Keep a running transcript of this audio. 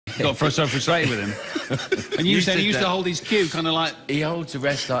got so frustrated with him. And you said he used to hold his cue, kind of like... He holds the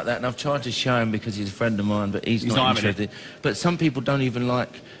rest like that, and I've tried to show him because he's a friend of mine, but he's not interested. But some people don't even like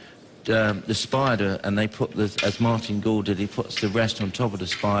the spider, and they put as Martin Gould did, he puts the rest on top of the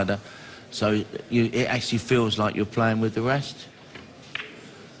spider, so it actually feels like you're playing with the rest.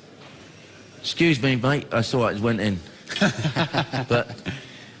 Excuse me, mate, I saw it went in. But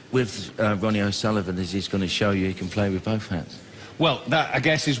with Ronnie Sullivan, as he's going to show you, he can play with both hands. Well, that, I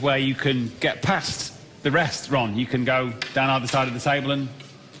guess, is where you can get past the rest, Ron. You can go down either side of the table and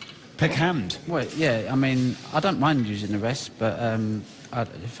pick hand. Well, yeah, I mean, I don't mind using the rest, but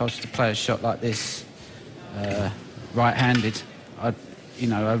if I was to play a shot like this, right-handed, I'd, you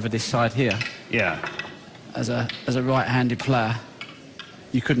know, over this side here. Yeah. As a right-handed player,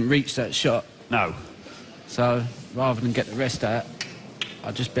 you couldn't reach that shot. No. So, rather than get the rest out,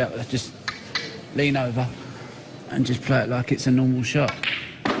 I'd just be able to just lean over and just play it like it's a normal shot,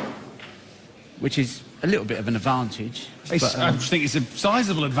 which is a little bit of an advantage. But, I just think it's a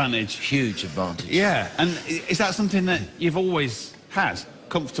sizable advantage. Huge advantage. Yeah, and is that something that you've always had?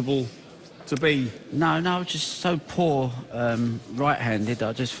 Comfortable to be? No, just so poor right-handed.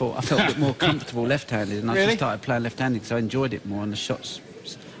 I just thought I felt a bit more comfortable left-handed, and I just started playing left-handed because I enjoyed it more, and the shots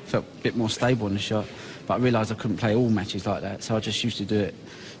felt a bit more stable in the shot. But I realised I couldn't play all matches like that, so I just used to do it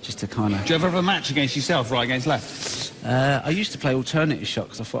just to kind of... Do you ever have a match against yourself, right against left? I used to play alternative shot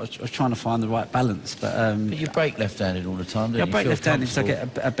because I thought I was trying to find the right balance, but you break left-handed all the time, don't you? I break left-handed so I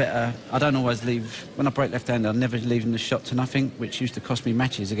get a better... I don't always leave... When I break left-handed, I'm never leaving the shot to nothing, which used to cost me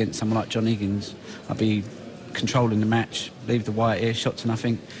matches against someone like John Higgins. I'd be controlling the match, leave the white here, shot to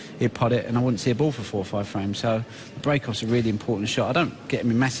nothing, he'd pot it, and I wouldn't see a ball for 4 or 5 frames. So the break-off's a really important shot. I don't get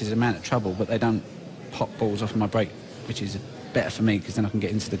him in massive amount of trouble, but they don't pop balls off my break, which is better for me because then I can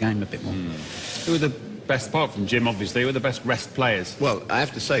get into the game a bit more. Who are the best, apart from Jim, obviously, who are the best rest players? Well, I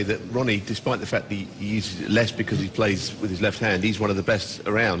have to say that Ronnie, despite the fact that he uses it less because he plays with his left hand, he's one of the best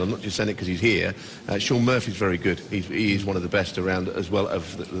around. I'm not just saying it because he's here. Sean Murphy's very good. He is one of the best around as well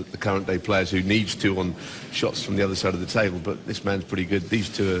of the current day players who needs to on shots from the other side of the table, but this man's pretty good. These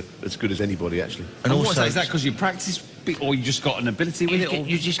two are as good as anybody, actually. And also, is that because you practice, or you just got an ability with it? Or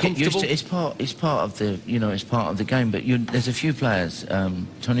you just get used to it. It's part of the, you know, it's part of the game. But there's a few players.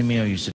 Tony Mio used to